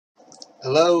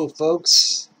Hello,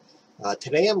 folks.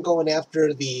 Today I'm going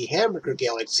after the Hamburger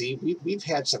galaxy. We've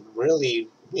had some really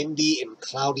windy and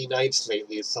cloudy nights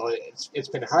lately, so it's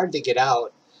been hard to get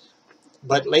out.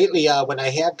 But lately, when I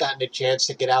have gotten a chance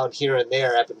to get out here and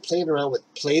there, I've been playing around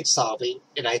with plate solving,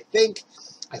 and I think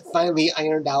I finally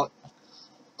ironed out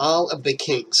all of the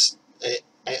kinks.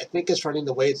 I think it's running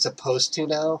the way it's supposed to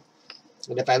now.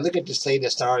 And if I look at this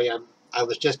latest Orion, I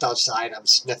was just outside. I'm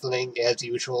sniffling as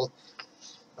usual.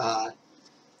 Uh,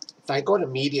 if I go to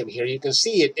medium here, you can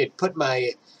see it put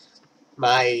my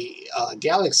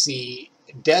galaxy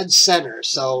dead center.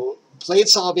 So plate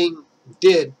solving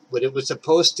did what it was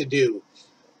supposed to do.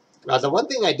 Now, the one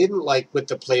thing I didn't like with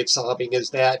the plate solving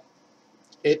is that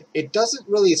it doesn't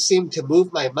really seem to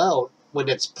move my mount when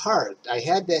it's parked. I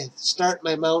had to start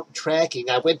my mount tracking.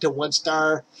 I went to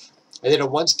 1-star, I did a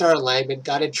 1-star alignment,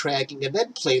 got it tracking, and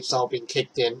then plate solving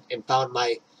kicked in and found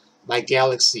my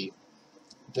galaxy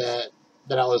that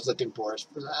I was looking for.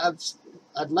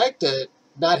 I'd like to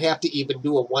not have to even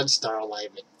do a 1-star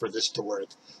alignment for this to work.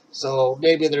 So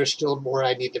maybe there's still more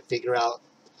I need to figure out.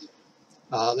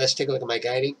 Let's take a look at my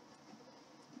guiding.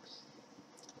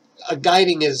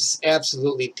 Guiding is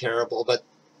absolutely terrible, but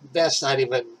that's not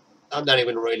even, I'm not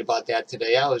even worried about that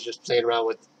today. I was just playing around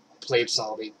with plate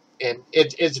solving, and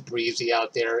it's breezy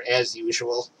out there as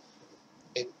usual.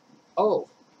 And oh,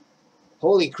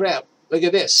 holy crap, look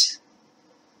at this.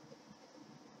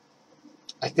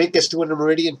 I think it's doing a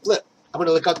Meridian flip. I'm going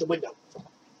to look out the window.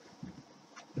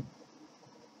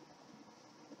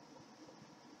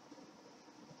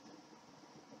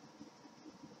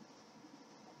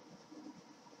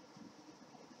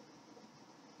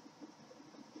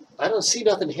 I don't see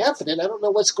nothing happening. I don't know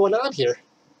what's going on here.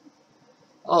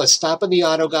 Oh, it's stopping the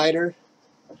auto guider.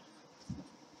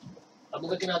 I'm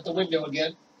looking out the window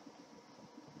again.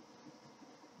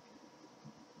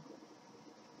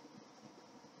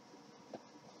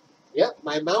 Yep,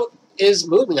 my mount is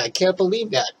moving. I can't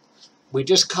believe that. We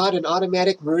just caught an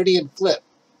automatic Meridian flip.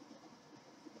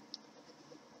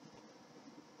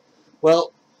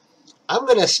 Well, I'm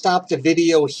going to stop the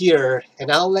video here,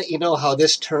 and I'll let you know how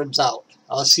this turns out.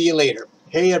 I'll see you later.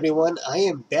 Hey everyone, I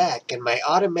am back, and my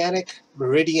automatic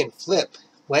Meridian flip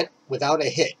went without a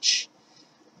hitch.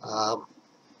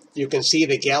 You can see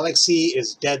the galaxy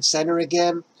is dead center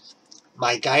again.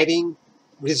 My guiding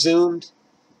resumed,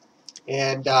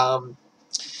 and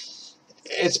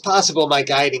it's possible my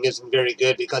guiding isn't very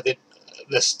good because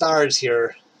the stars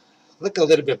here look a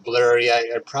little bit blurry.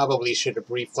 I probably should have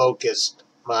refocused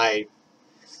my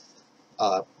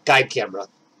guide camera.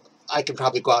 I could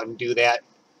probably go out and do that.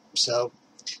 So,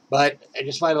 but I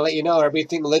just want to let you know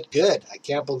everything looked good. I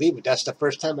can't believe it. That's the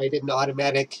first time I did an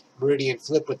automatic Meridian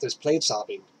flip with this plate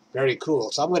solving. Very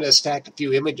cool. So I'm going to stack a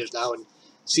few images now and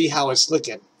see how it's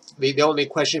looking. The only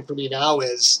question for me now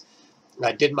is,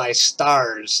 did my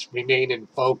stars remain in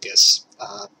focus?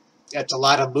 That's a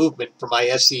lot of movement for my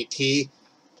SCT,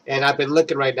 and I've been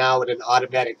looking right now at an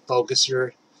automatic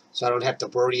focuser, so I don't have to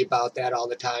worry about that all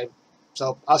the time.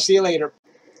 So I'll see you later.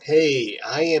 Hey,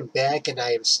 I am back, and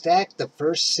I have stacked the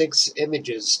first 6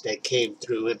 images that came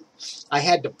through, and I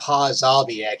had to pause all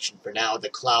the action for now. The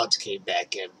clouds came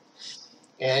back in,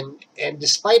 and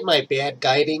despite my bad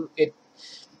guiding,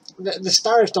 the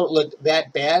stars don't look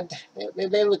that bad.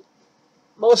 They look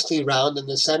mostly round in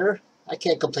the center. I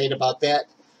can't complain about that.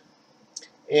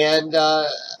 And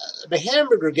the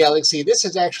Hamburger galaxy, this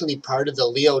is actually part of the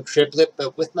Leo triplet,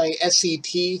 but with my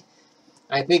SCT,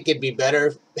 I think it'd be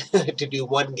better to do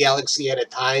one galaxy at a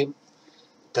time,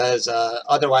 because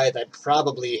otherwise I'd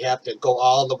probably have to go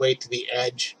all the way to the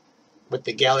edge with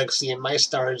the galaxy, and my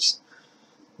stars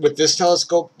with this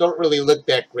telescope don't really look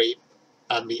that great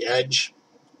on the edge.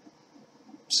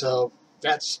 So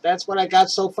that's what I got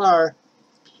so far.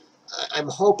 I'm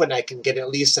hoping I can get at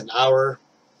least an hour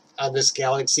on this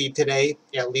galaxy today,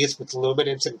 at least with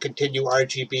luminance, and continue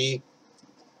RGB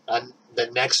on the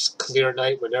next clear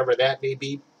night, whenever that may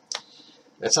be.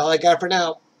 That's all I got for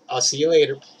now. I'll see you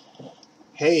later.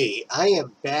 Hey, I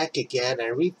am back again. I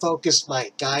refocused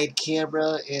my guide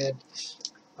camera, and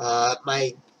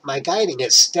my guiding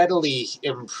has steadily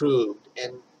improved,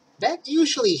 and that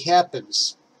usually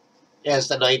happens as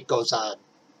the night goes on.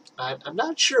 I'm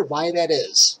not sure why that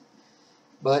is,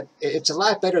 but it's a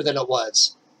lot better than it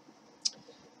was.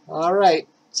 All right,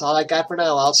 that's all I got for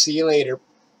now. I'll see you later.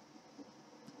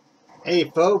 Hey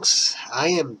folks, I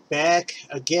am back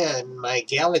again. My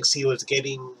galaxy was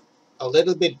getting a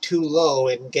little bit too low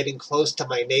and getting close to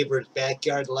my neighbor's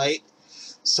backyard light,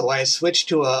 so I switched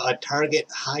to a target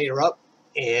higher up,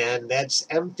 and that's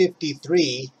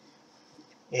M53.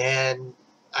 And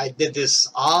I did this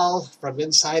all from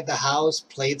inside the house,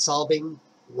 plate solving,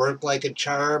 worked like a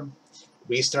charm,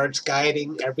 restarts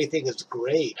guiding, everything is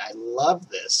great. I love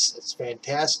this. It's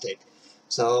fantastic.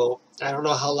 So I don't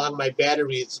know how long my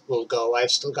batteries will go.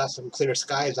 I've still got some clear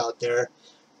skies out there.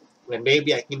 And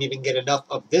maybe I can even get enough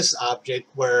of this object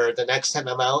where the next time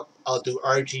I'm out, I'll do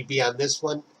RGB on this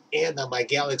one and on my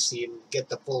Galaxy and get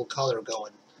the full color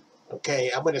going.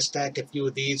 Okay, I'm going to stack a few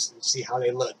of these and see how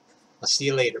they look. I'll see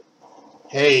you later.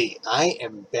 Hey, I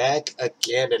am back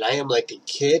again, and I am like a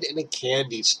kid in a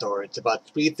candy store. It's about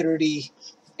 3:30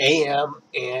 a.m.,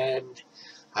 and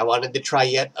I wanted to try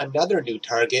yet another new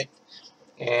target,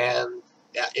 and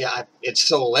yeah, it's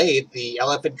so late, the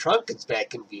elephant trunk is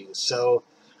back in view. So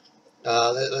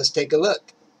let's take a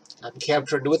look. I'm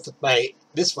capturing with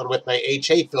this one with my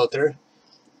HA filter,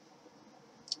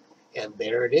 and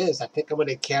there it is. I think I'm going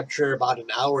to capture about an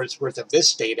hour's worth of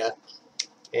this data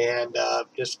and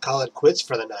just call it quits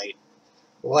for the night.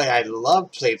 Boy, I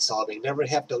love plate solving. Never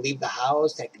have to leave the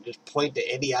house. I can just point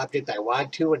to any object I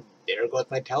want to, and there goes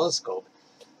my telescope.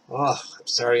 Oh, I'm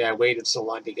sorry I waited so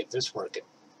long to get this working.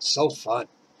 So fun.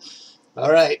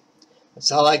 All right,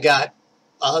 that's all I got.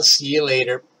 I'll see you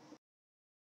later.